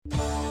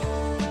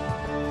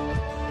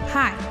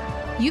Hi,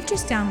 you've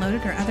just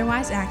downloaded or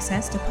otherwise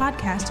accessed a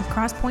podcast of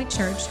Crosspoint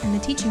Church and the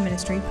teaching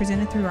ministry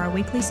presented through our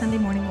weekly Sunday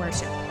morning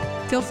worship.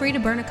 Feel free to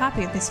burn a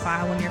copy of this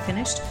file when you're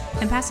finished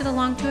and pass it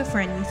along to a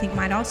friend you think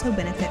might also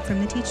benefit from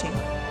the teaching.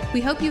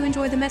 We hope you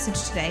enjoy the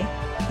message today,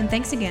 and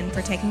thanks again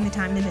for taking the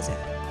time to visit.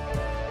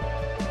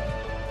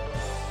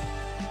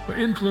 Well,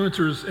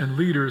 influencers and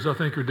leaders, I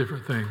think, are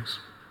different things.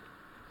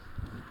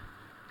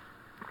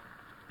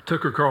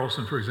 Tucker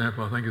Carlson, for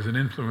example, I think is an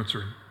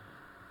influencer.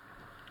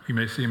 You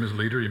may see him as a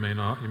leader, you may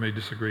not, you may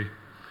disagree.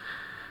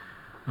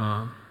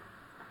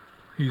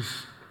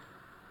 He's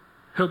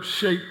helped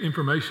shape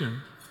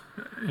information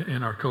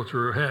in our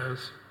culture,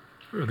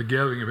 or the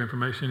gathering of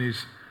information.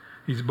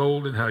 He's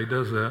bold in how he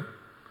does that.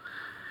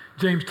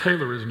 James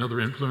Taylor is another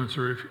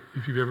influencer.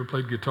 If you've ever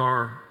played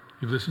guitar,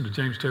 you've listened to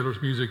James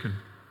Taylor's music and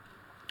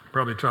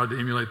probably tried to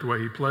emulate the way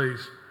he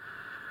plays,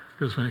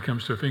 because when it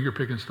comes to a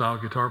finger-picking style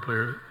guitar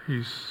player,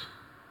 he's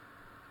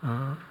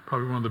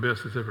probably one of the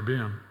best that's ever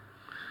been.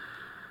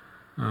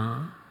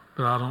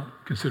 But I don't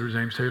consider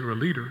James Taylor a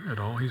leader at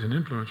all. He's an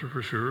influencer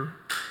for sure.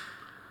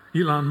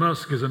 Elon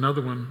Musk is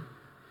another one,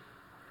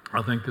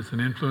 I think, that's an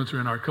influencer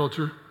in our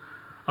culture.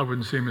 I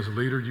wouldn't see him as a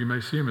leader. You may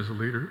see him as a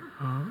leader.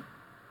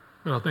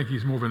 But I think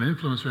he's more of an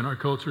influencer in our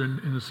culture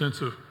in the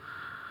sense of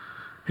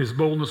his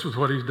boldness with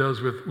what he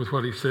does, with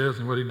what he says,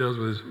 and what he does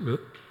with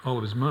all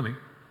of his money.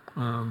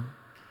 I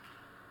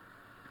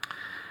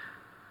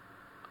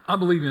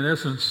believe, in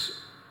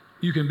essence,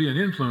 you can be an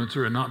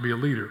influencer and not be a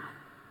leader.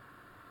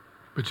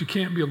 But you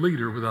can't be a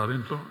leader without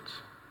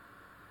influence.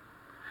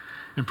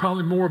 And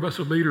probably more of us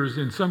are leaders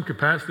in some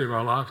capacity of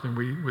our life than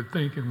we would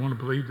think and want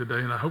to believe today.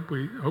 And I hope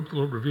the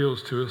Lord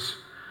reveals to us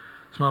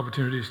some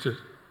opportunities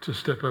to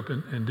step up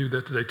and do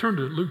that today. Turn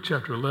to Luke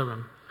chapter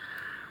 11.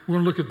 We're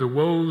going to look at the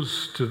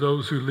woes to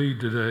those who lead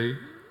today.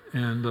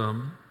 And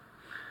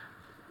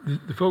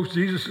the folks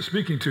Jesus is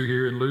speaking to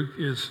here in Luke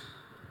is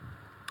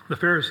the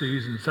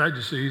Pharisees and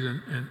Sadducees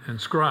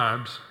and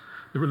scribes,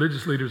 the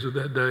religious leaders of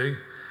that day.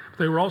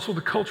 They were also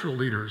the cultural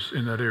leaders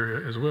in that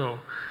area as well,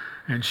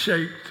 and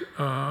shaped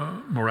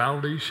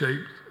morality,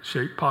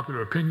 shaped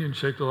popular opinion,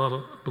 shaped a lot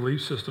of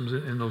belief systems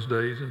in those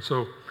days. And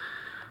so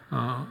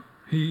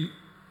he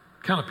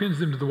kind of pins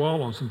them to the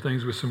wall on some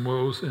things with some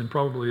woes, and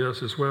probably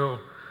us as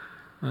well,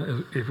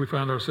 if we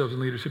find ourselves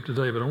in leadership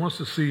today. But I want us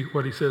to see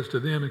what he says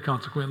to them, and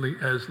consequently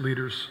as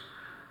leaders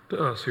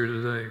to us here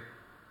today.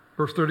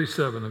 Verse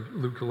 37 of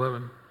Luke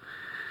 11.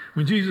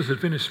 When Jesus had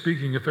finished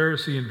speaking, a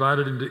Pharisee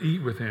invited him to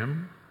eat with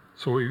him.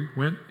 So he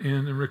went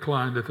in and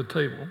reclined at the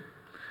table.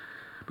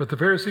 But the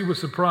Pharisee was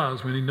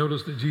surprised when he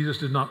noticed that Jesus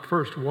did not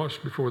first wash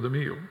before the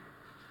meal.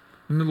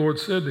 And the Lord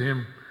said to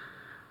him,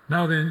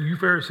 "Now then, you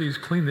Pharisees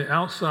clean the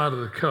outside of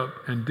the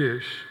cup and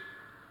dish,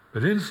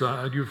 but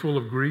inside you're full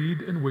of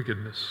greed and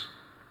wickedness.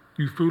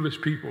 You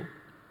foolish people.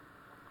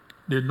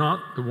 Did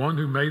not the one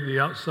who made the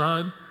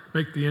outside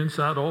make the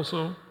inside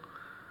also?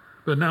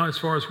 But now as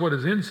far as what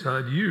is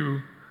inside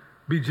you,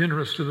 be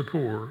generous to the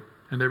poor,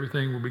 and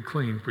everything will be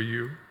clean for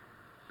you.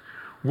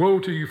 Woe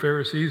to you,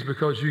 Pharisees,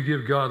 because you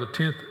give God a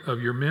tenth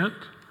of your mint,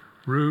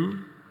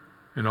 rue,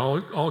 and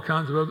all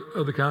kinds of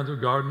other kinds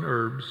of garden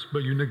herbs,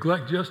 but you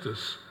neglect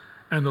justice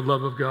and the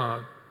love of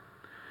God.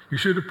 You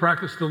should have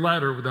practiced the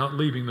latter without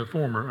leaving the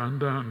former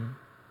undone.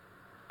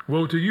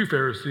 Woe to you,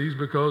 Pharisees,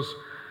 because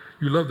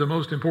you love the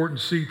most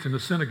important seats in the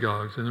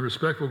synagogues and the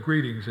respectful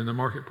greetings in the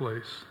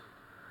marketplace.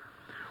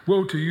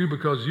 Woe to you,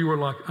 because you are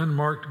like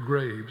unmarked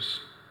graves,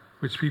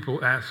 which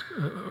people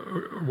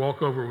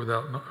walk over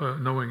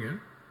without knowing it.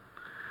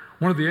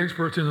 One of the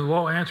experts in the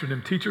law answered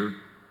him, "Teacher,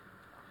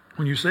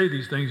 when you say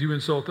these things, you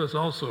insult us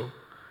also."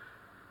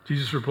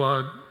 Jesus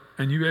replied,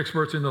 "And you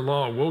experts in the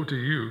law, woe to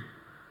you,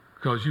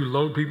 because you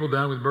load people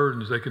down with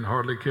burdens they can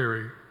hardly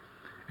carry,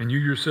 and you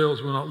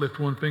yourselves will not lift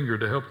one finger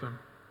to help them.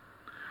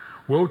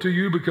 Woe to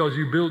you, because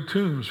you build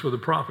tombs for the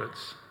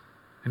prophets,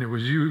 and it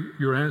was you,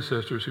 your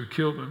ancestors, who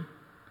killed them.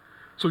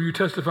 So you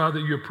testify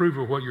that you approve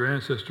of what your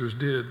ancestors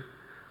did.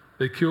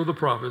 They killed the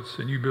prophets,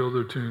 and you build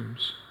their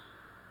tombs.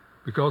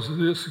 Because of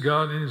this,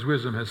 God in his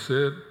wisdom has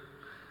said,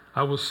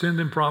 I will send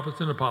them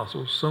prophets and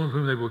apostles, some of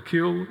whom they will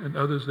kill and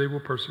others they will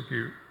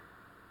persecute.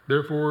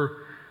 Therefore,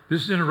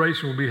 this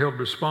generation will be held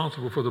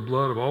responsible for the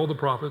blood of all the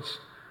prophets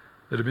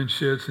that have been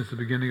shed since the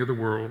beginning of the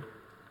world,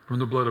 from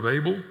the blood of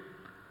Abel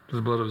to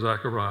the blood of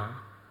Zechariah,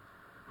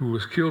 who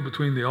was killed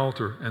between the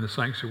altar and the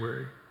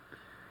sanctuary.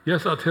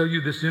 Yes, I tell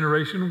you, this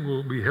generation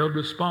will be held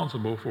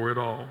responsible for it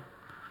all.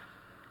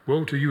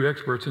 Woe to you,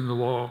 experts in the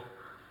law,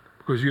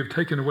 because you have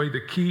taken away the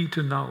key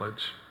to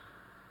knowledge.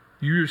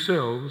 You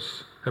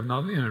yourselves have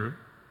not entered,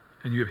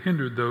 and you have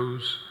hindered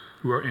those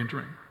who are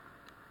entering."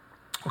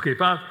 Okay,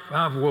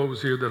 five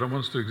woes here that I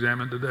want us to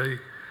examine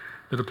today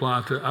that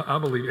apply to, I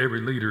believe,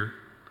 every leader,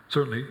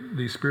 certainly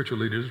these spiritual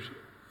leaders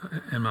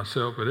and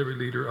myself, but every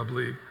leader, I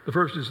believe. The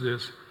first is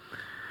this,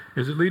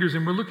 is that leaders,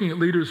 and we're looking at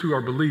leaders who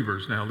are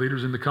believers now,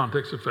 leaders in the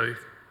context of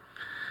faith,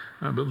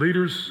 but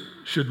leaders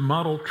should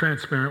model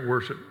transparent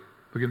worship.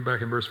 Looking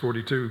back in verse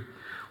 42,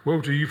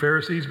 woe to you,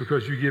 Pharisees,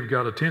 because you give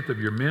God a tenth of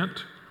your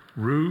mint,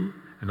 rue,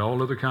 and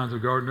all other kinds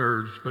of garden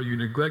herbs, but you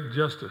neglect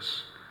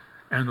justice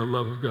and the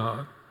love of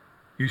God.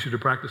 You should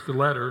have practiced the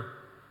latter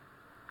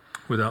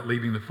without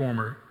leaving the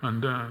former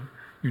undone.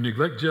 You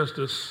neglect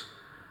justice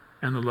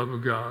and the love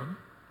of God.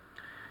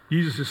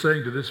 Jesus is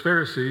saying to this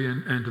Pharisee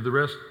and to the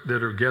rest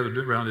that are gathered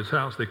around his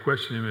house, they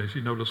question him, as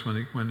you notice when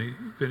he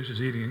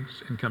finishes eating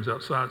and comes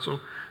outside. So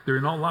they're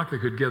in all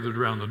likelihood gathered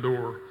around the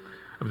door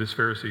of this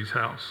Pharisee's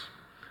house.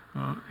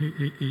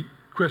 He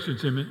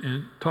questions him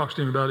and talks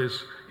to him about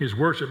his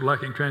worship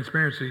lacking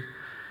transparency,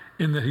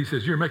 in that he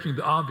says, you're making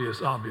the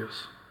obvious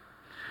obvious.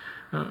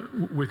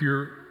 With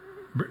your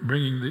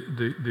bringing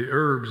the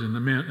herbs and the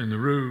mint and the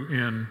rue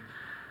in,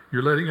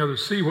 you're letting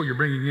others see what you're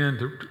bringing in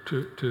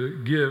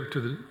to give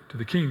to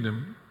the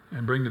kingdom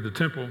and bring to the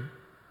temple,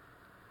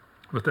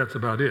 but that's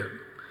about it.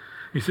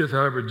 He says,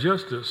 however,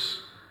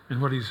 justice,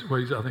 and what he's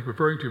I think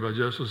referring to by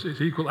justice,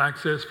 is equal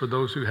access for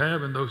those who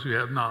have and those who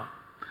have not.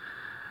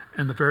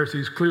 And the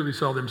Pharisees clearly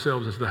saw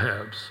themselves as the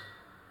haves,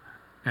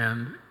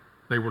 and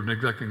they were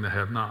neglecting the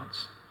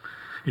have-nots.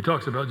 He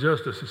talks about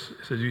justice.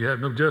 He says, you have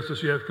no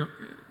justice, you have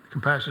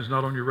compassion is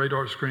not on your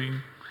radar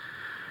screen.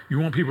 You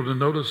want people to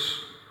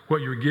notice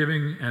what you're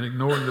giving and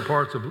ignoring the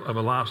parts of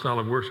a lifestyle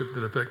of worship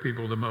that affect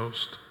people the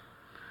most.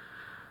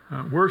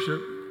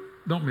 Worship,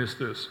 don't miss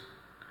this.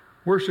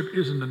 Worship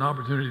isn't an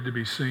opportunity to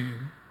be seen,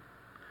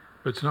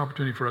 but it's an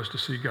opportunity for us to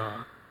see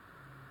God.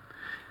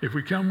 If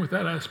we come with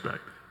that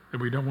aspect, that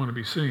we don't want to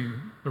be seen,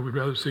 but we'd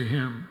rather see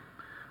Him,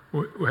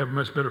 we'll have a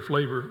much better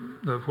flavor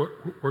of what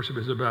worship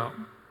is about.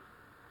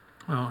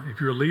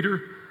 If you're a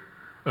leader,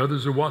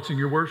 others are watching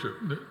your worship.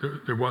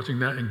 They're watching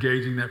that,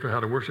 engaging that for how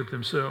to worship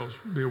themselves.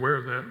 Be aware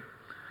of that.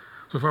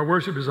 So if our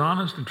worship is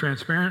honest and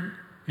transparent,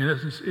 in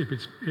essence,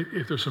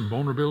 if there's some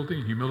vulnerability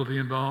and humility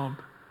involved,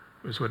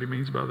 that's what he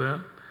means by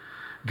that,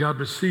 God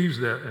receives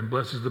that and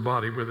blesses the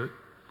body with it.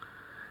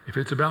 If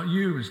it's about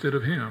you instead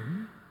of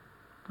Him,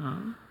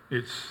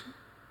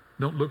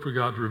 don't look for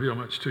God to reveal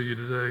much to you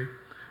today,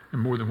 and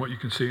more than what you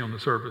can see on the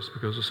surface,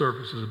 because the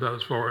surface is about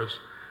as far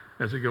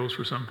as it goes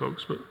for some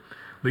folks. But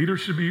leaders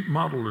should be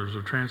modelers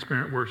of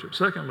transparent worship.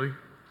 Secondly,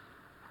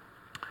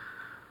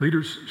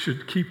 leaders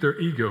should keep their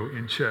ego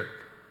in check.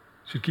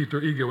 Look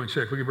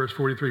at verse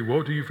 43.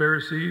 Woe to you,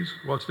 Pharisees,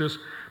 watch this,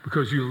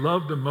 because you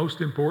love the most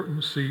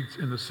important seats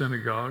in the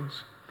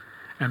synagogues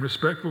and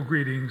respectful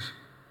greetings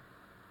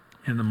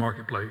in the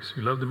marketplace.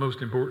 You love the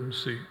most important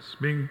seats.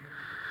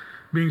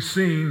 Being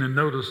seen and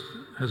noticed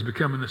has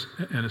become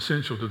an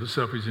essential to the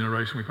selfish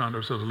generation we find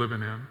ourselves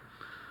living in.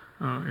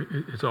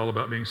 It's all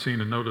about being seen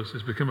and noticed.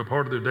 It's become a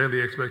part of their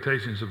daily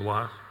expectations of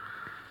life.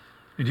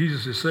 And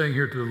Jesus is saying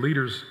here to the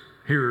leaders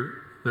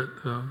here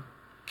that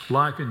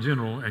life in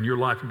general, and your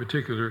life in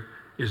particular,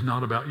 is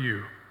not about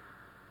you.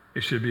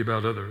 It should be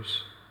about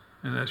others.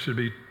 And that should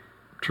be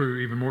true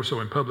even more so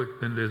in public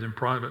than it is in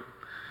private.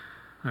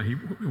 He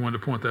wanted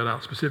to point that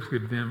out specifically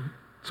to them.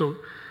 So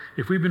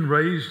if we've been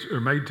raised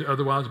or made to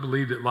otherwise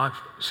believe that life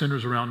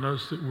centers around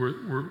us, that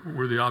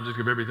we're the object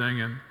of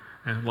everything,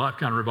 and life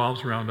kind of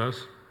revolves around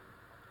us,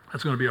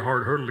 that's going to be a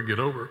hard hurdle to get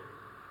over.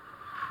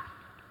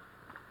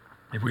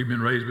 If we've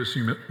been raised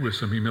with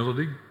some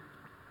humility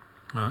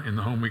in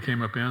the home we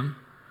came up in,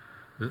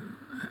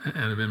 and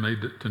have been made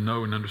to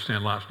know and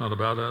understand life's not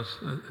about us,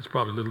 it's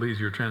probably a little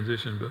easier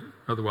transition, but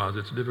otherwise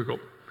it's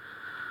difficult.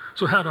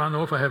 So how do I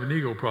know if I have an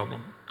ego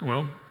problem?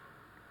 Well,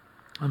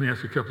 let me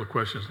ask you a couple of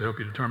questions to help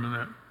you determine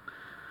that.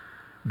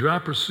 Do I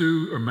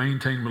pursue or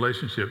maintain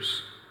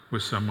relationships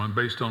with someone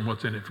based on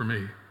what's in it for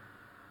me?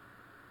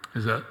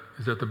 Is that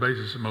the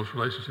basis of most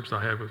relationships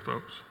I have with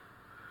folks?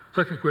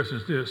 Second question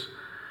is this: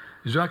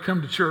 do I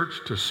come to church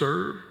to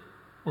serve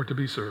or to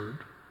be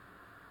served?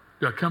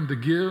 Do I come to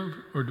give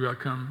or do I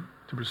come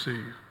to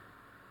receive?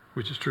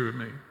 Which is true of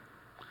me.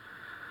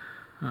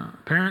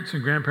 Parents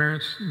and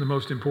grandparents, the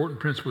most important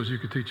principles you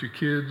could teach your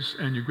kids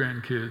and your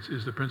grandkids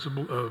is the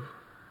principle of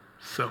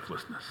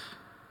selflessness.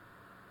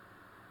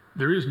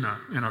 There is none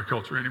in our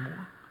culture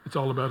anymore. It's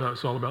all about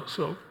us, all about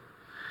self.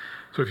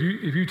 So if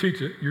you teach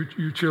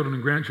your children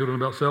and grandchildren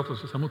about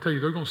selflessness, I'm going to tell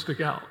you they're going to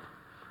stick out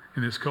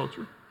in this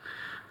culture.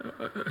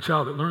 A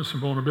child that learns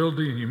some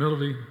vulnerability and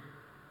humility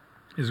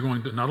is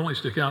going to not only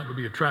stick out, but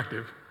be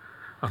attractive,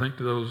 I think,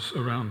 to those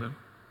around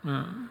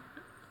them.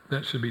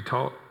 That should be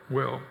taught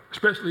well,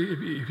 especially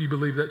if you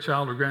believe that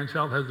child or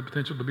grandchild has the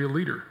potential to be a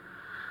leader.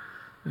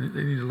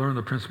 They need to learn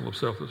the principle of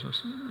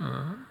selflessness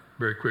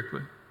very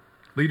quickly.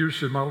 Leaders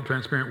should model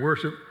transparent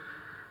worship.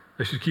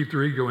 They should keep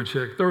their ego in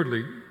check.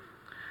 Thirdly,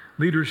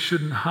 leaders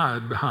shouldn't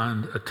hide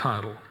behind a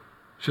title.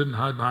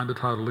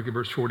 Look at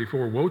verse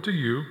 44. Woe to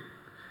you,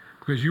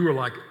 because you are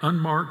like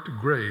unmarked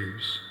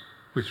graves,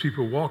 which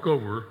people walk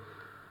over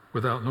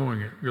without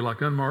knowing it. You're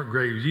like unmarked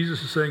graves.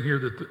 Jesus is saying here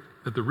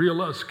that the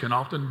real us can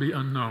often be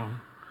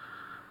unknown.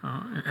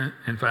 And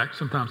in fact,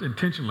 sometimes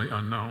intentionally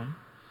unknown.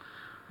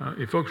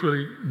 If folks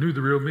really knew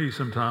the real me,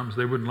 sometimes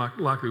they would not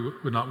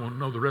want to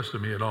know the rest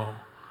of me at all.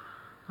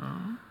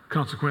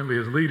 Consequently,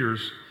 as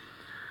leaders,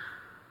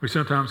 we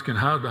sometimes can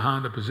hide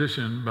behind a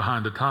position,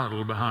 behind a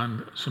title,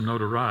 behind some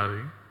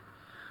notoriety,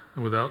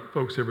 without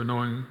folks ever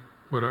knowing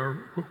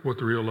what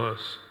the real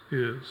us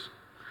is.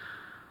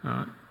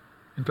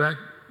 In fact,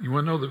 you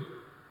want to know the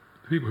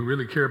people who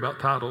really care about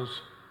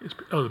titles? It's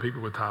other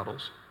people with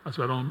titles. That's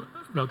about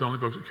the only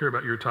folks that care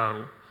about your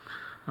title.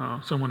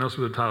 Someone else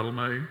with a title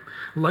may.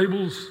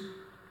 Labels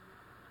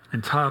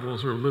and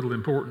titles are of little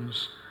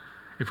importance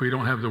if we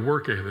don't have the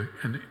work ethic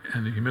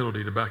and the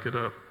humility to back it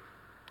up.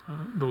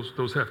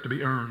 Those have to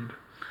be earned.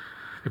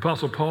 The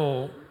Apostle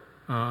Paul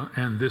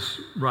and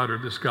this writer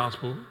of this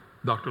gospel,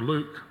 Dr.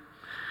 Luke,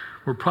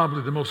 were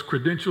probably the most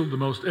credentialed, the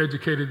most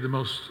educated, the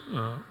most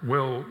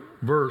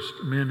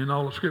well-versed men in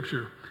all of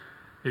Scripture.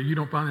 You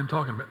don't find them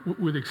talking about,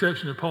 with the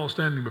exception of Paul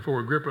standing before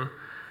Agrippa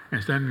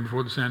and standing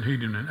before the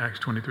Sanhedrin in Acts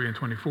 23 and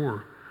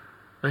 24.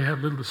 They have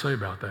little to say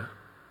about that.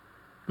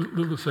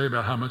 Little to say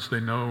about how much they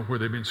know, where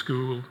they've been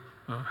schooled,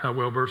 how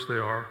well-versed they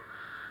are.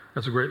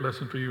 That's a great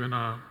lesson for you and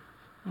I.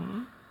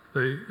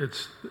 They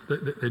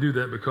do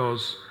that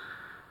because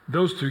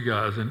those two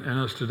guys and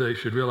us today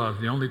should realize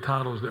the only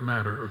titles that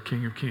matter are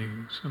King of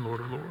Kings and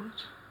Lord of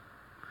Lords.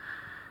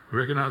 We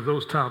recognize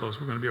those titles,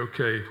 we're going to be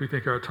okay. If we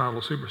think our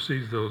title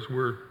supersedes those,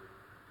 we're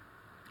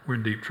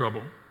in deep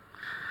trouble.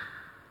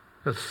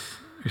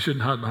 You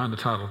shouldn't hide behind the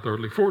title,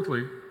 thirdly.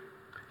 Fourthly,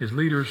 is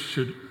leaders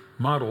should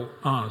model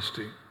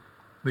honesty.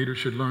 Leaders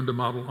should learn to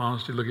model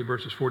honesty. Look at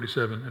verses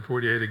 47 and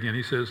 48 again.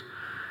 He says,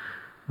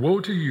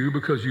 "Woe to you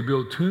because you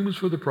build tombs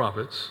for the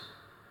prophets,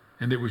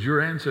 and it was your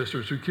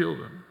ancestors who killed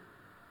them.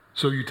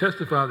 So you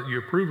testify that you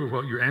approve of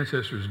what your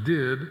ancestors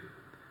did.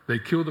 They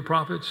killed the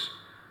prophets,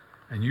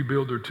 and you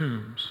build their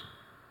tombs."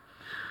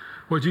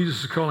 What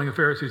Jesus is calling the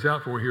Pharisees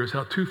out for here is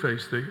how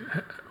two-faced they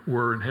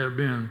were and have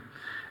been,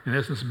 in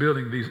essence,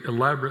 building these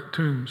elaborate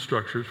tomb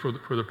structures for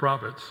the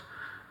prophets,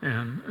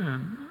 and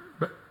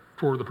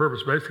for the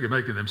purpose basically of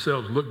making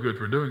themselves look good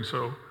for doing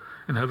so,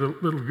 and have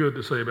little good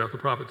to say about the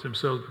prophets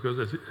themselves,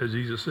 because as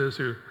Jesus says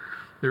here,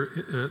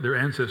 their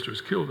ancestors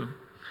killed them.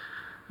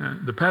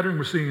 And the pattern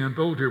we're seeing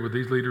unfold here with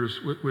these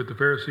leaders, with the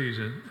Pharisees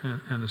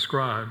and the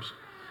scribes,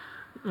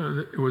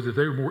 was that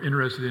they were more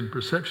interested in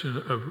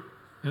perception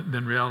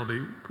than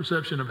reality,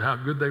 perception of how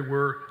good they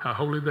were, how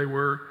holy they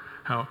were,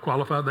 how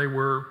qualified they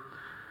were,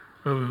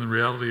 rather than the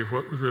reality of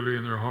what was really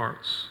in their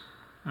hearts.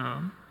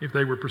 If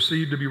they were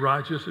perceived to be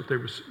righteous, if they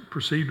were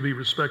perceived to be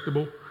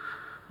respectable,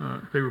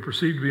 if they were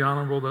perceived to be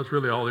honorable, that's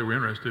really all they were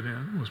interested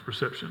in, was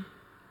perception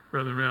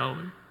rather than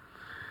reality.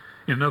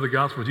 In another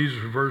gospel, Jesus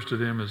refers to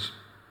them as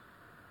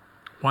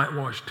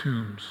whitewashed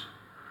tombs,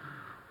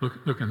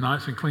 looking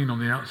nice and clean on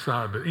the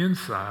outside, but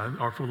inside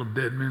are full of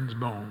dead men's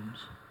bones.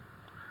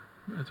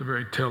 That's a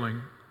very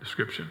telling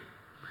description.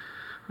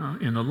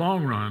 In the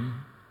long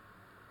run,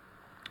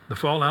 the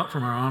fallout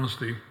from our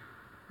honesty,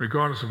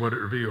 regardless of what it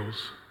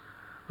reveals,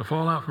 the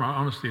fallout from our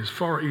honesty is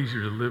far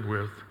easier to live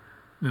with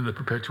than the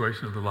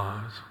perpetuation of the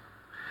lies.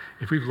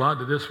 If we've lied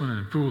to this one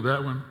and fooled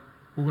that one,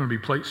 we're going to be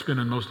plate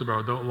spinning most of our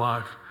adult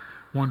life,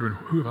 wondering,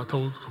 who have I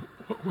told?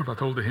 What have I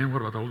told to him?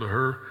 What have I told to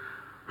her?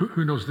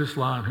 Who knows this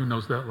lie and who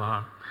knows that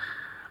lie?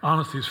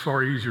 Honesty is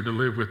far easier to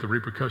live with the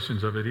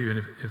repercussions of it, even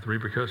if the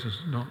repercussions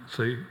don't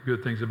say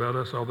good things about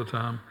us all the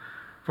time.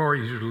 Far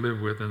easier to live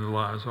with than the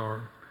lies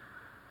are.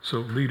 So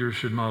leaders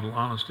should model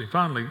honesty.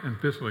 Finally, and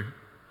fifthly,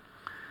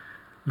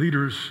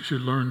 leaders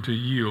should learn to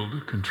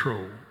yield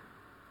control.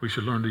 We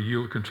should learn to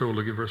yield control.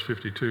 Look at verse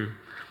 52.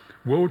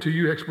 "Woe to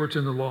you, experts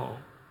in the law,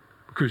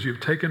 because you've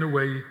taken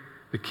away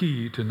the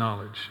key to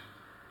knowledge.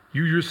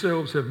 You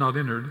yourselves have not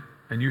entered,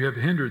 and you have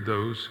hindered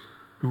those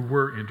who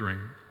were entering.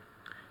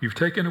 You've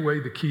taken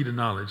away the key to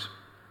knowledge."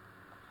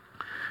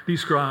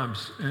 These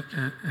scribes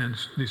and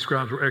these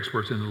scribes were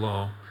experts in the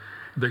law.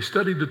 They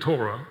studied the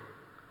Torah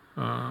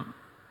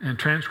and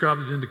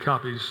transcribed it into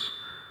copies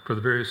for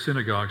the various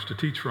synagogues to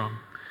teach from.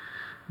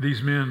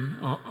 These men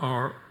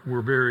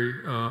were very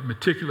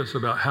meticulous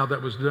about how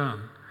that was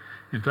done.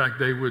 In fact,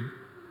 they would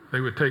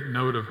take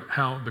note of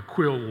how the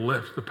quill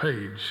left the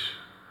page,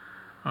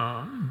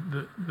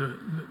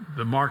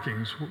 the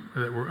markings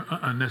that were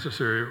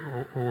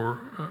unnecessary or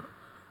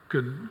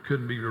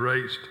couldn't be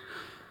erased,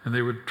 and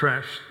they would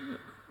trash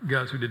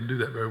guys who didn't do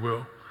that very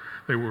well.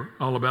 They were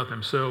all about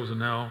themselves and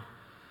now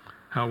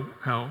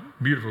how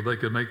beautiful they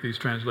could make these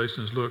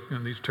translations look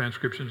and these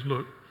transcriptions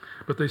look.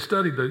 But they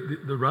studied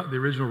the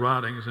original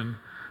writings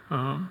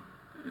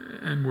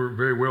and were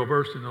very well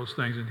versed in those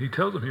things. And he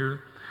tells them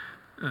here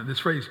this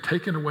phrase,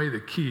 "taken away the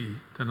key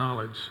to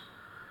knowledge."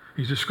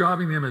 He's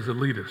describing them as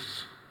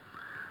elitists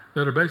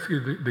that are basically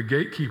the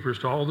gatekeepers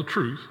to all the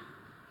truth.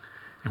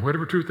 And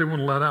whatever truth they want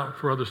to let out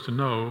for others to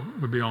know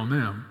would be on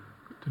them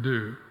to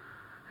do.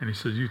 And he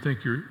says, you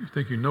think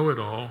you know it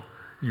all,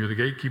 and you're the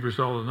gatekeepers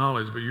to all the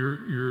knowledge, but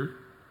you're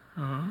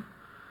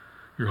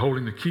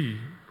holding the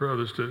key for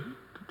others to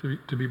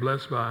be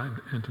blessed by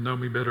and to know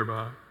me better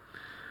by.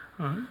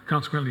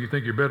 Consequently, you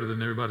think you're better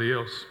than everybody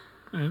else.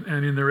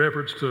 And in their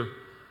efforts to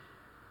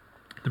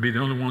be the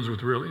only ones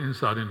with real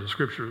insight into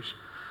scriptures,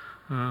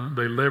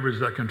 they leverage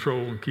that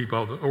control and keep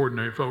all the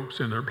ordinary folks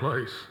in their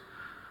place.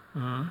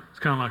 It's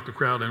kind of like the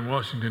crowd in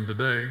Washington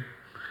today,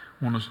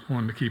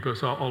 wanting to keep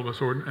us all of us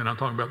ordinary, and I'm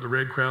talking about the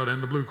red crowd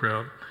and the blue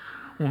crowd,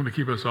 wanting to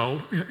keep us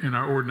all in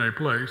our ordinary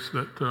place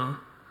that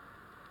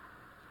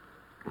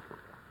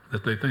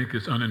they think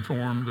is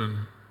uninformed and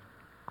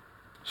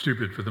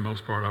stupid for the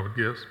most part, I would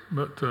guess.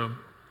 But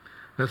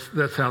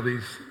that's how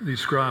these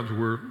scribes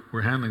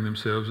were handling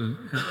themselves,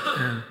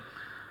 and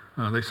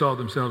they saw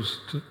themselves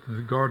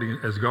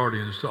as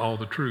guardians to all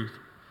the truth.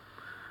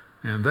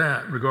 And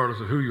that, regardless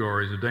of who you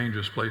are, is a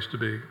dangerous place to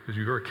be, because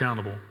you are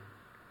accountable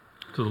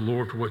to the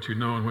Lord for what you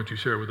know and what you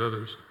share with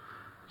others.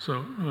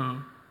 So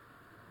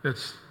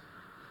that's,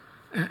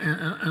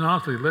 and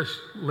honestly,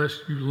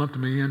 lest you lump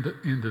me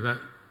into that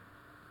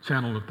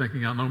channel of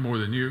thinking I know more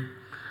than you,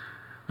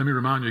 let me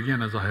remind you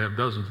again, as I have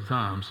dozens of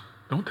times,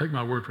 don't take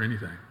my word for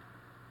anything.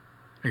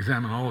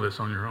 Examine all of this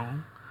on your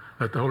own.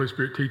 Let the Holy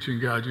Spirit teach you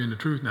and guide you into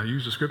truth. Now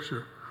use the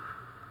Scripture.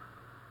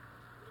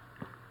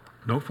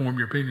 Don't form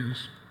your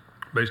opinions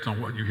based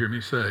on what you hear me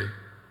say,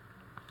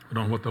 but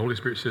on what the Holy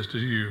Spirit says to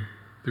you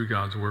through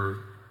God's Word.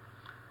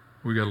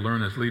 We've got to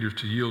learn as leaders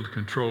to yield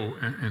control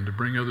and to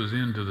bring others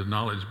into the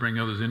knowledge, bring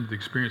others into the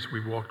experience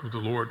we've walked with the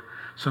Lord.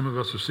 Some of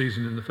us are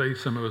seasoned in the faith.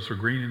 Some of us are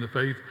green in the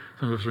faith.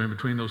 Some of us are in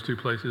between those two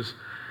places.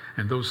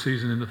 And those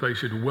seasoned in the faith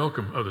should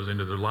welcome others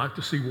into their life,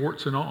 to see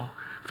warts and all,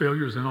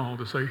 failures and all,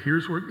 to say,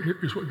 here's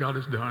what God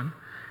has done,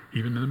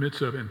 even in the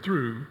midst of and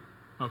through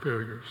our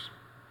failures.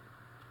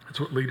 That's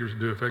what leaders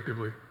do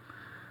effectively,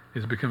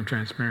 is become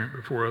transparent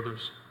before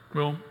others.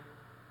 Well,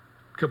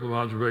 a couple of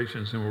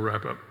observations and we'll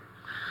wrap up.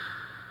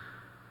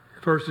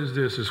 First is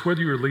this, is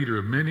whether you're a leader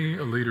of many,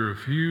 a leader of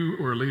few,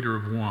 or a leader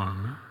of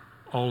one,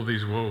 all of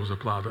these woes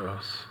apply to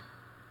us.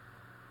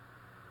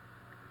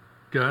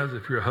 Guys,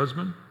 if you're a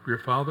husband, if you're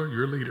a father,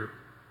 you're a leader.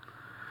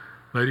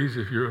 Ladies,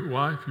 if you're a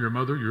wife, you're a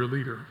mother, you're a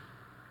leader.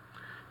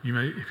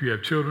 If you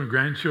have children,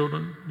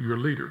 grandchildren, you're a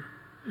leader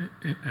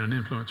and an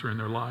influencer in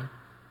their life.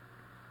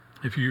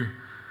 If you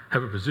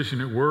have a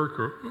position at work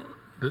or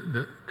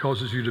that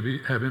causes you to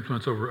have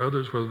influence over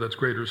others, whether that's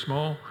great or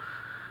small,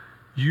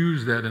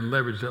 use that and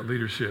leverage that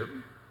leadership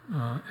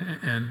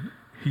and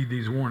heed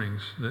these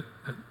warnings that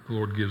the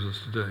Lord gives us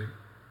today.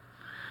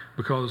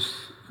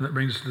 Because that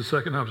brings us to the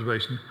second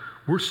observation.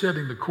 We're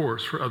setting the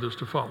course for others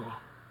to follow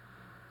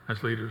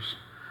as leaders.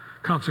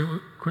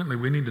 Consequently,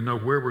 we need to know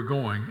where we're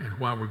going and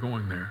why we're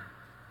going there.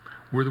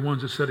 We're the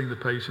ones that's setting the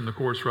pace and the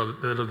course for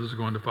that others are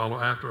going to follow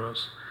after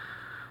us.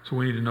 So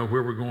we need to know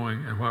where we're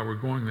going and why we're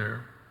going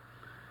there.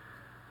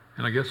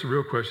 And I guess the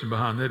real question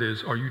behind that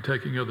is, are you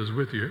taking others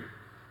with you?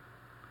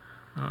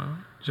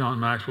 John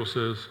Maxwell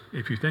says,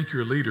 if you think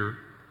you're a leader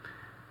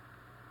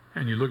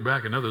and you look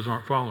back and others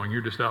aren't following,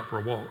 you're just out for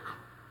a walk.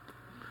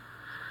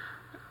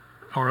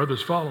 Are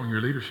others following your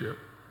leadership?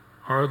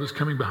 Are others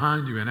coming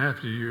behind you and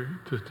after you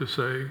to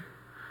say,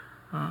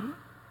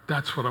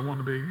 that's what I want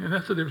to be? And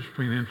that's the difference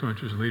between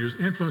influencers and leaders.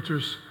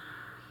 Influencers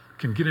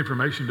can get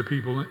information to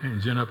people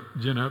and gin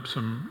up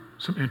some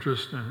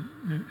interest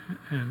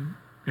and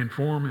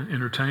inform and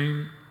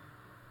entertain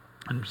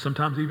and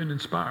sometimes even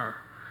inspire.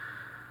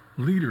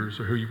 Leaders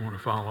are who you want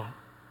to follow.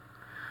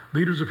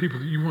 Leaders are people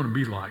that you want to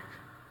be like.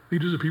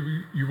 Leaders are people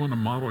you want to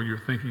model your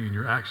thinking and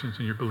your actions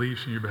and your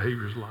beliefs and your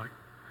behaviors like.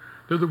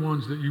 They're the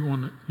ones that you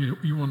want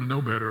to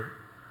know better,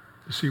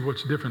 to see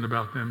what's different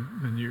about them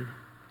than you.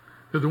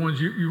 They're the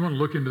ones you want to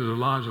look into their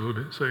lives a little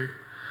bit and say,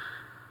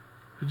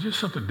 there's just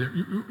something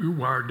different. You're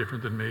wired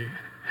different than me.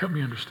 Help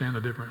me understand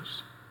the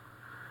difference.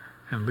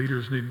 And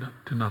leaders need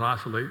to not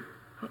isolate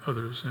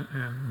others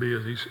and be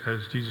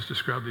as Jesus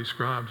described these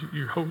scribes.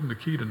 You're holding the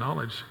key to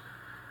knowledge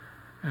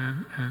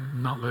and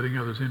not letting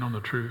others in on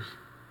the truth.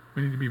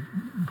 We need to be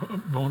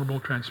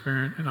vulnerable,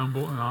 transparent, and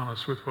humble and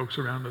honest with folks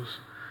around us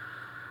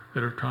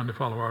that are trying to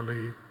follow our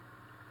lead.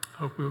 I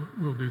hope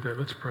we'll do that.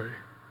 Let's pray.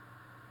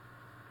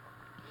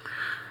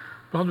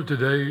 Father,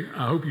 today,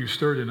 I hope you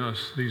stirred in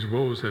us these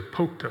woes that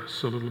poked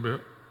us a little bit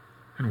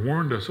and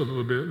warned us a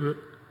little bit that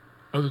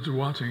others are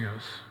watching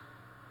us.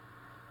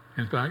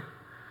 In fact,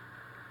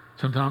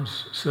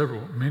 sometimes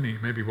many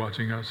may be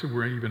watching us that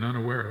we're even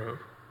unaware of.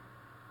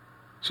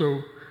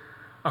 So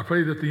I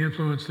pray that the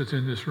influence that's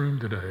in this room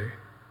today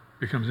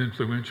becomes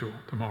influential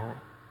tomorrow.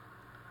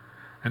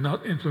 And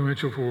not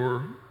influential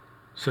for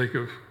sake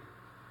of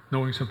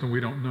knowing something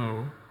we don't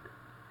know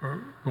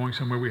or going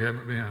somewhere we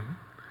haven't been,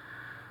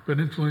 but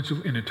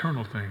influential in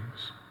eternal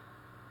things,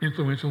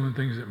 influential in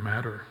things that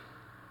matter,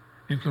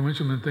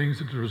 influential in things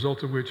that the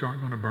results of which aren't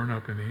going to burn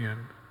up in the end.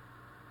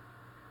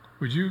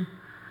 Would you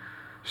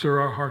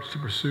stir our hearts to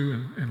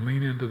pursue and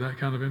lean into that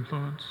kind of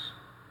influence?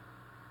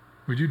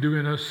 Would you do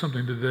in us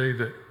something today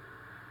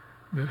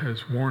that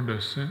has warned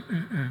us and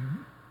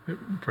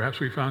that perhaps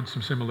we find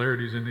some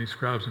similarities in these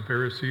scribes and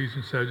Pharisees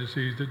and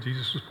Sadducees that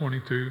Jesus was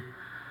pointing to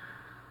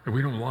that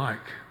we don't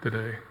like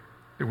today,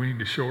 that we need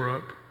to shore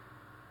up,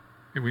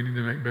 that we need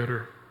to make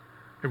better,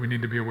 that we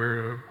need to be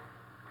aware of,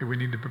 that we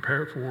need to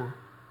prepare for,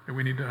 that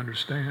we need to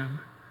understand,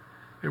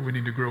 that we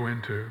need to grow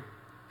into.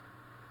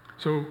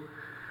 So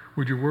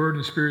would your word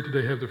and spirit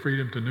today have the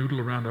freedom to noodle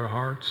around our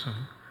hearts and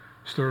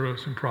stir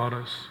us and prod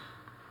us,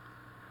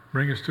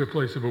 bring us to a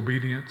place of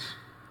obedience,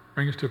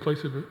 bring us to a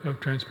place of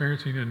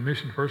transparency and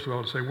admission, first of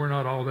all, to say we're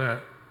not all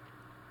that.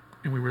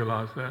 and we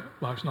realize that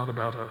life's not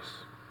about us.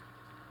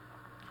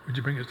 Would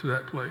you bring us to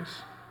that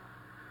place?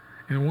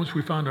 And once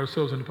we find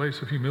ourselves in a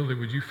place of humility,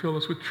 would you fill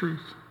us with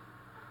truth?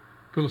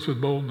 Fill us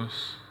with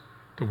boldness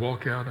to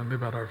walk out and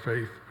live out our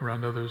faith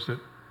around others that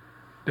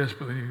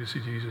desperately need to see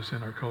Jesus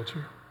in our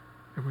culture,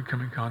 that we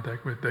come in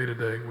contact with day to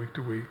day, week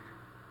to week.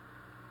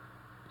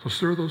 So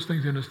stir those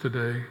things in us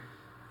today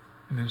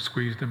and then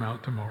squeeze them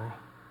out tomorrow.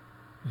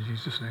 In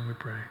Jesus' name we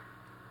pray.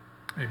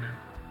 Amen.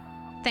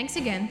 Thanks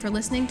again for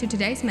listening to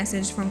today's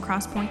message from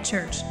Crosspoint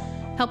Church,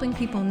 helping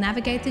people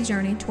navigate the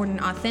journey toward an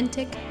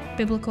authentic,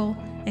 biblical,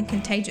 and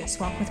contagious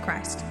walk with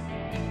Christ.